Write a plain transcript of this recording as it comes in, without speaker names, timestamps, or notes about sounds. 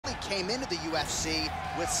came into the UFC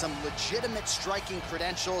with some legitimate striking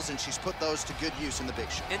credentials, and she's put those to good use in the big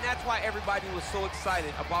show. And that's why everybody was so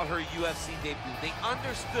excited about her UFC debut. They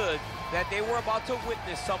understood that they were about to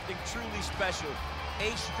witness something truly special.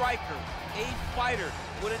 A striker, a fighter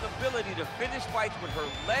with an ability to finish fights with her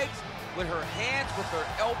legs, with her hands, with her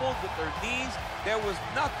elbows, with her knees. There was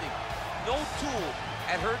nothing, no tool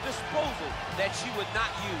at her disposal that she would not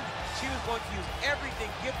use. She was going to use everything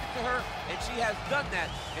gifted to her, and she has done that,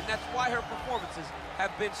 and that's why her performances have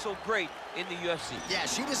been so great in the UFC. Yeah,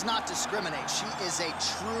 she does not discriminate. She is a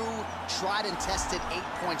true, tried and tested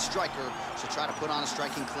 8-point striker. She'll try to put on a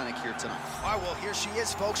striking clinic here tonight. All right, well, here she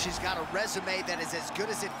is, folks. She's got a resume that is as good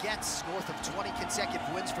as it gets. North of 20 consecutive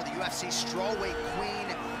wins for the UFC strawweight queen,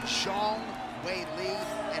 Zhang Weili.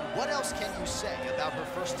 And what else can you say about her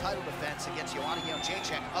first title defense against Joanna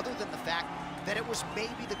Jędrzejczyk, other than the fact that it was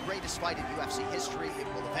maybe the greatest fight in UFC history? It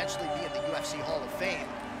will eventually be in the UFC Hall of Fame.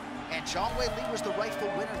 And Zhang Weili was the rightful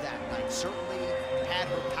winner that night. Certainly had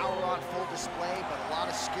her power on full display, but a lot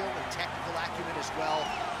of skill and technical acumen as well.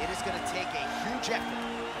 It is going to take a huge effort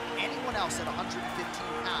for anyone else at 115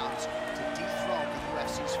 pounds to dethrone the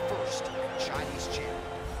UFC's first Chinese champion.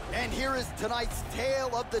 And here is tonight's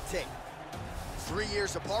tale of the tape. 3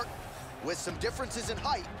 years apart, with some differences in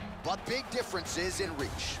height, but big differences in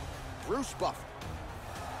reach. Bruce Buffer.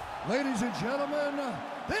 Ladies and gentlemen,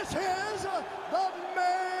 this is the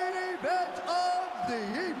main event of the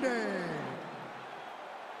evening.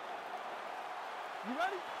 You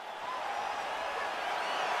ready?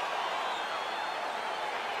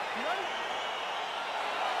 You ready?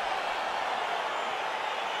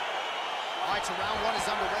 All right, so round one is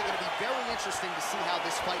underway. Going to be very interesting to see how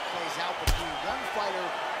this fight plays out between one fighter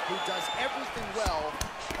who does everything well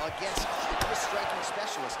against a striking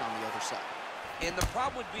specialist on the other side. And the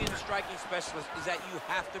problem with being a striking specialist is that you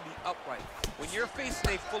have to be upright. When you're facing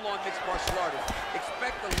a full-on mixed martial artist,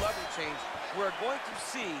 expect a level change. We're going to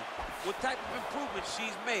see what type of improvement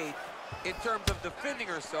she's made in terms of defending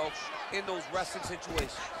herself in those wrestling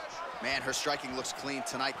situations. Man, her striking looks clean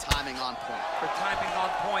tonight, timing on point. Her timing on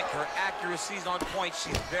point, her accuracy's on point.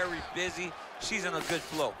 She's very busy. She's in a good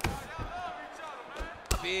flow.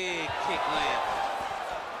 Big kick land.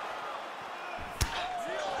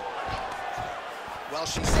 Well,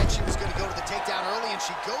 she said she was going to go to the takedown early, and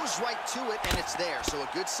she goes right to it, and it's there. So a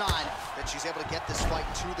good sign that she's able to get this fight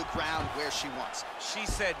to the ground where she wants. She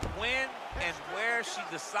said when and where she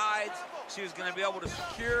decides she was going to be able to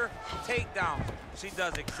secure takedowns. She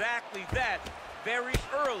does exactly that very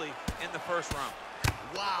early in the first round.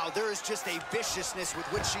 Wow, there is just a viciousness with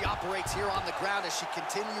which she operates here on the ground as she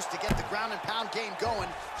continues to get the ground and pound game going.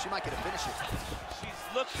 She might get a finish here. She's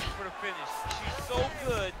looking for the finish. She's so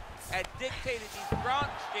good at dictating these ground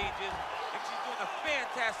exchanges, and she's doing a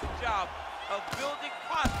fantastic job of building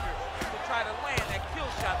posture to try to land that kill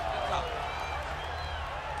shot at the top.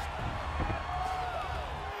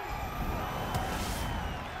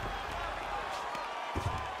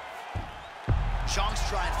 Zhang's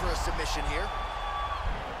trying for a submission here.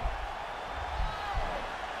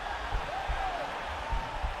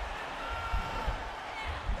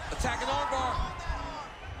 Attacking armbar.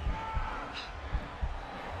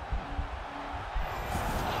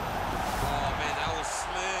 Oh, man, that was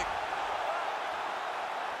slick.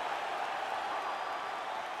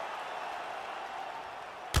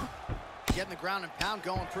 Getting the ground and pound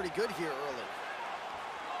going pretty good here early.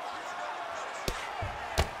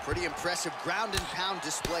 Pretty impressive ground and pound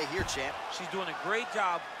display here, champ. She's doing a great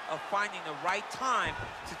job of finding the right time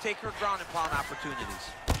to take her ground and pound opportunities.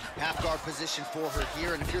 Half guard position for her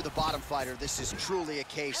here, and if you're the bottom fighter, this is truly a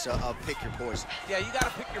case of pick your poison. Yeah, you gotta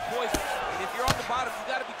pick your poison. And if you're on the bottom,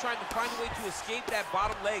 you gotta be trying to find a way to escape that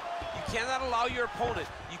bottom leg. You cannot allow your opponent,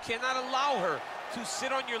 you cannot allow her to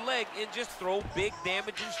sit on your leg and just throw big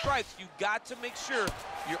damaging strikes. You got to make sure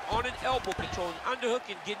you're on an elbow, controlling underhook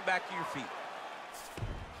and getting back to your feet.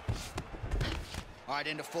 All right,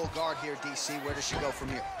 into full guard here, DC. Where does she go from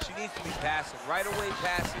here? She needs to be passing, right away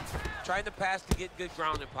passing, trying to pass to get good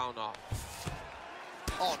ground and pound off.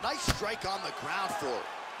 Oh, nice strike on the ground for her.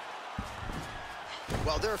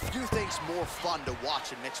 Well, there are few things more fun to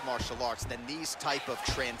watch in mixed martial arts than these type of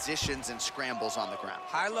transitions and scrambles on the ground.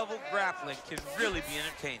 High-level grappling can really be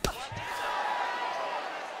entertaining.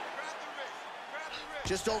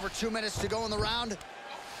 Just over 2 minutes to go in the round.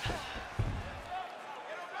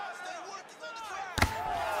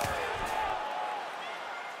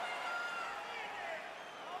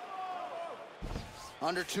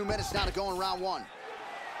 Under 2 minutes now to go in round one.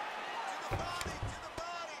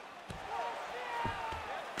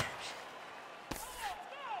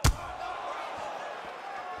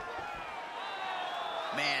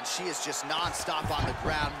 Man, And she is just nonstop on the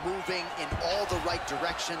ground, moving in all the right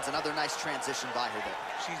directions. Another nice transition by her there.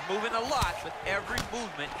 She's moving a lot, but every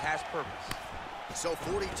movement has purpose. So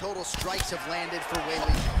 40 total strikes have landed for Weili.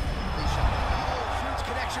 Huge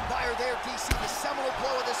connection by her there, DC. The seminal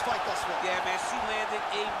blow of this fight thus far. Yeah, man, she landed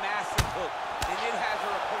a massive hook, and it has her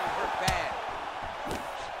opponent hurt bad.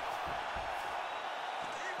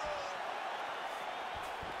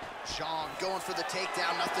 Zhang going for the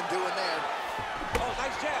takedown, nothing doing there. Oh,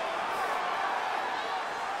 nice jab.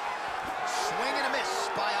 Swing and a miss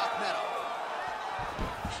by Akhmedov.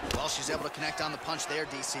 Well, she's able to connect on the punch there,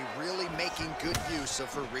 DC, really making good use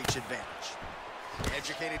of her reach advantage.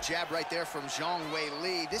 Educated jab right there from Zhang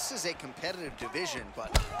Weili. This is a competitive division, but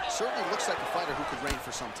certainly looks like a fighter who could reign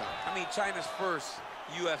for some time. I mean, China's first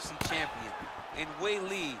UFC champion, and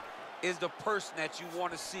Weili is the person that you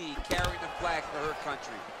want to see carrying the flag for her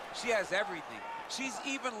country. She has everything. She's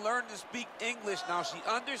even learned to speak English now. She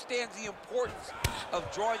understands the importance of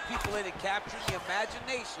drawing people in and capturing the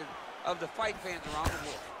imagination of the fight fans around the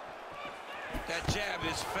world. That jab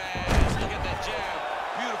is fast. Look at that jab.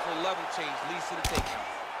 Beautiful level change, leads to the takedown.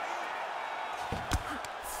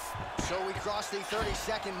 So we cross the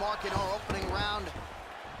 30-second mark in our opening round.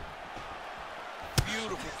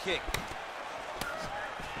 Beautiful kick.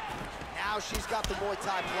 Now she's got the Muay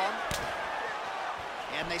Thai plum.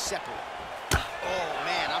 And they separate. Oh,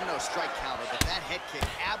 man, I'm no strike counter, but that head kick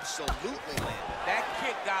absolutely landed. That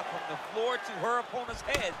kick got from the floor to her opponent's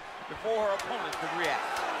head before her opponent could react.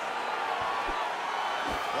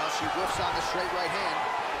 Well, she whiffs on the straight right hand.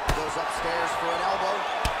 Goes upstairs for an elbow.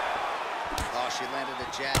 Oh, she landed a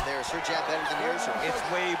jab there. Is her jab better than yours? It's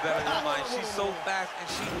way better than mine. She's so fast, and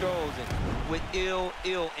she throws it with ill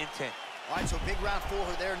intent. All right, so big round for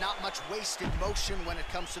her there. Not much wasted motion when it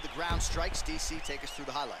comes to the ground strikes. DC, take us through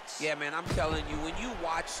the highlights. Yeah, man, I'm telling you, when you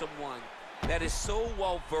watch someone that is so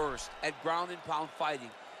well-versed at ground and pound fighting,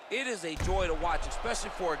 it is a joy to watch,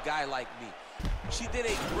 especially for a guy like me. She did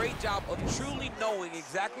a great job of truly knowing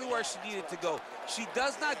exactly where she needed to go. She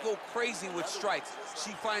does not go crazy with strikes.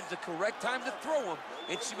 She finds the correct time to throw them,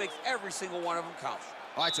 and she makes every single one of them count.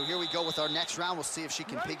 All right, so here we go with our next round. We'll see if she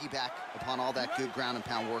can piggyback upon all that good ground and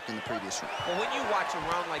pound work in the previous round. Well, when you watch a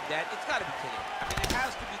round like that, it's got to be 10-8. I mean, it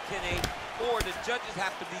has to be 10-8, or the judges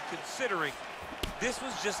have to be considering this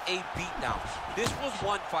was just a beatdown. This was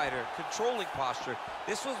one fighter controlling posture.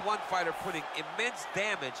 This was one fighter putting immense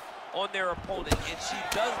damage on their opponent, and she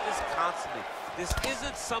does this constantly. This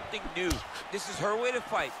isn't something new. This is her way to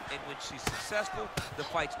fight, and when she's successful, the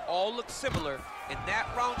fights all look similar, and that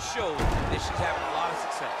round shows that she's having a lot of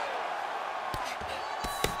success.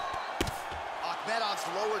 Akhmedov's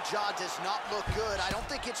lower jaw does not look good. I don't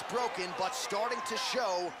think it's broken, but starting to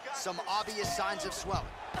show some obvious signs of swelling.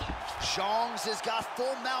 Zhang's has got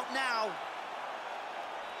full mount now.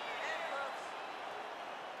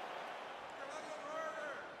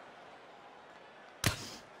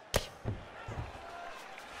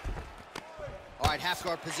 All right, half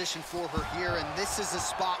guard position for her here, and this is a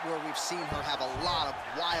spot where we've seen her have a lot of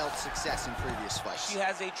wild success in previous fights. She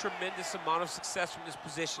has a tremendous amount of success from this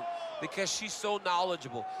position because she's so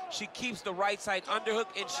knowledgeable. She keeps the right side underhook,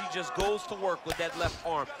 and she just goes to work with that left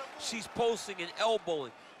arm. She's posting and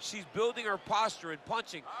elbowing. She's building her posture and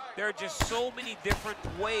punching. There are just so many different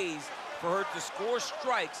ways for her to score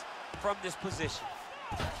strikes from this position.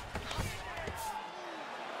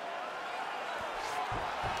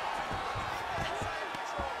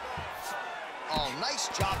 Oh, nice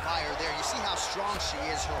job by her there. You see how strong she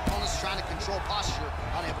is. Her opponent's trying to control posture,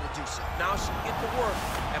 unable to do so. Now she can get to work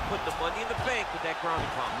and put the money in the bank with that ground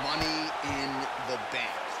and pound. Money in the bank.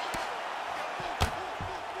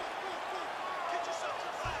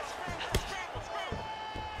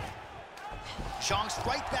 Zhang's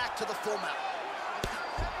right back to the full mount.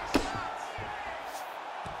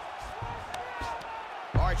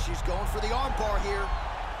 All right, she's going for the arm bar here.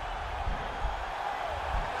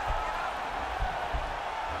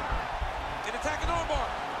 Attacking armbar.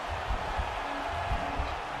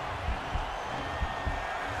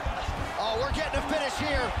 Oh, we're getting a finish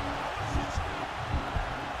here.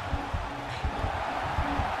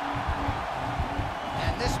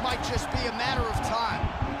 And this might just be a matter of time.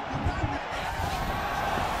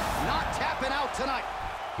 Not tapping out tonight.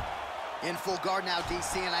 In full guard now,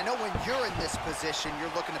 DC, and I know when you're in this position,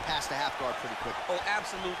 you're looking to pass the half guard pretty quickly. Oh,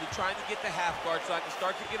 absolutely. Trying to get the half guard so I can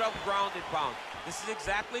start to get off ground and pound. This is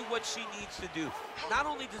exactly what she needs to do. Not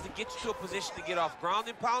only does it get you to a position to get off ground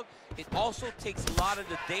and pound, it also takes a lot of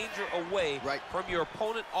the danger away from your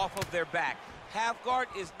opponent off of their back. Half guard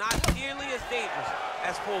is not nearly as dangerous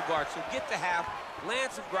as full guard, so get the half,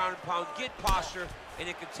 land some ground and pound, get posture, and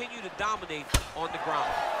then continue to dominate on the ground.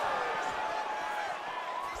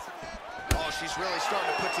 Oh, she's really starting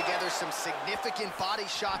to put together some significant body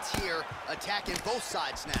shots here, attacking both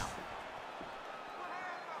sides now.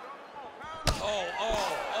 Oh.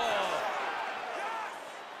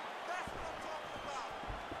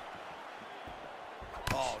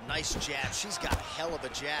 Oh, nice jab. She's got a hell of a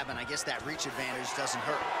jab, and I guess that reach advantage doesn't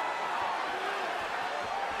hurt.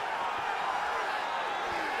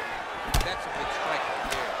 That's a big strike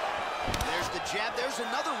right there. There's the jab. There's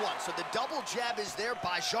another one. So the double jab is there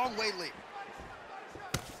by Zhang Weili.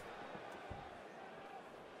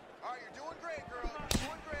 All right, you're doing great, girl. You're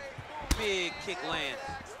doing great. Big kick lands.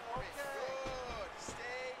 Okay, good.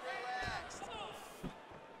 Stay relaxed.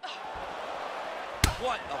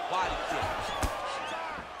 What a body kick.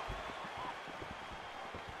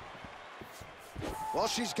 Well,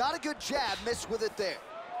 she's got a good jab, missed with it there.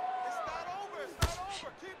 It's not over. It's not over.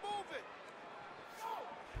 Keep moving.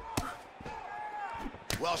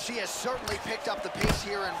 Well, she has certainly picked up the pace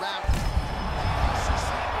here in round. She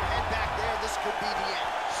slapped her head back there. This could be the end.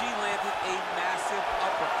 She landed a massive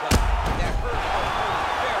uppercut that hurt her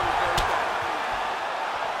very, very bad.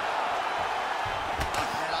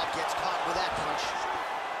 Medov gets caught with that punch.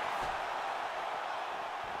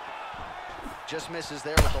 Just misses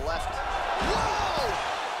there with the left. Whoa!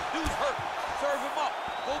 Dude's hurt. Serve him up.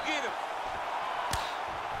 Go get him.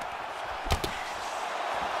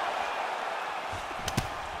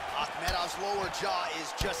 Akhmedov's lower jaw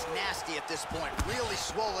is just nasty at this point. Really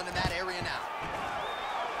swollen in that area now.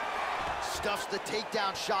 Stuffs the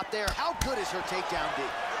takedown shot there. How good is her takedown, D?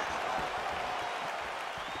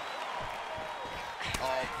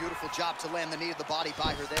 Oh, beautiful job to land the knee to the body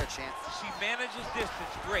by her there, champ. She manages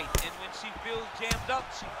distance great, and when she feels jammed up,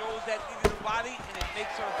 she throws that knee to the body, and it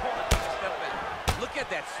makes her opponent take a step back. Look at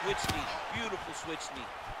that switch knee. Beautiful switch knee.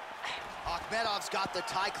 Akhmedov's got the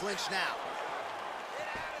tie clinch now.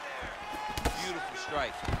 Beautiful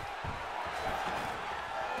strike.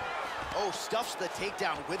 Oh, stuffs the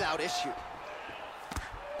takedown without issue.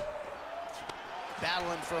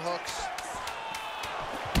 Battling for hooks.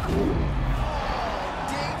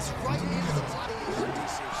 Right into the body of her,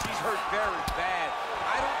 DC. She's hurt very bad.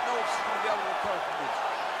 I don't know if she's going to be able to recover from this.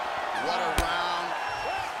 What a round.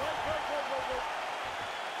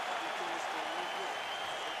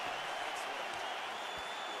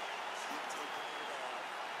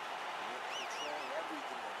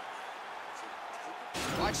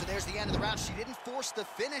 All right, so there's the end of the round. She didn't force the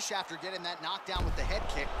finish after getting that knockdown with the head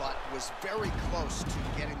kick, but was very close to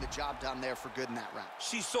getting the job done there for good in that round.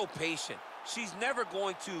 She's so patient. She's never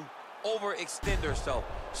going to overextend herself.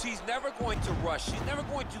 She's never going to rush. She's never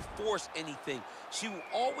going to force anything. She will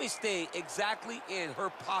always stay exactly in her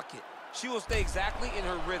pocket. She will stay exactly in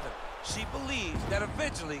her rhythm. She believes that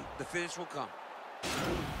eventually the finish will come.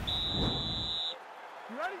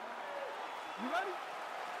 You ready? You ready?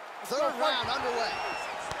 Third round underway.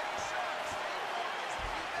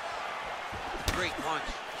 Great punch.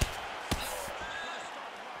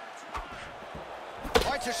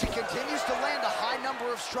 All right, so she continues to land a high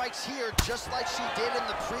number of strikes here, just like she did in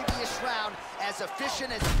the previous round, as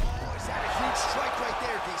efficient as... Oh, is that a huge strike right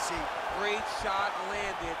there, DC? Great shot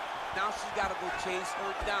landed. Now she's got to go chase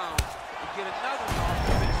her down and get another one.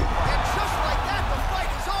 And just like that, the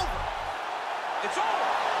fight is over. It's over.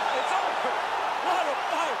 It's over. What a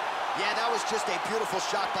fight. Yeah, that was just a beautiful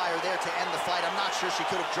shot by her there to end the fight. I'm not sure she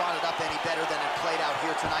could have drawn it up any better than it played out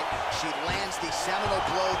here tonight. She lands the seminal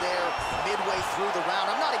blow there midway through the round.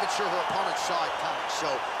 I'm not even sure her opponent saw it coming. So,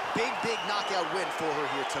 big knockout win for her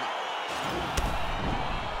here tonight.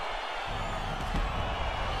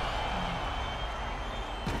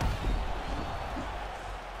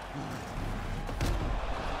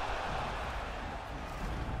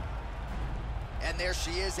 And there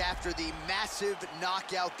she is after the massive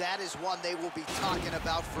knockout. That is one they will be talking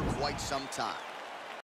about for quite some time.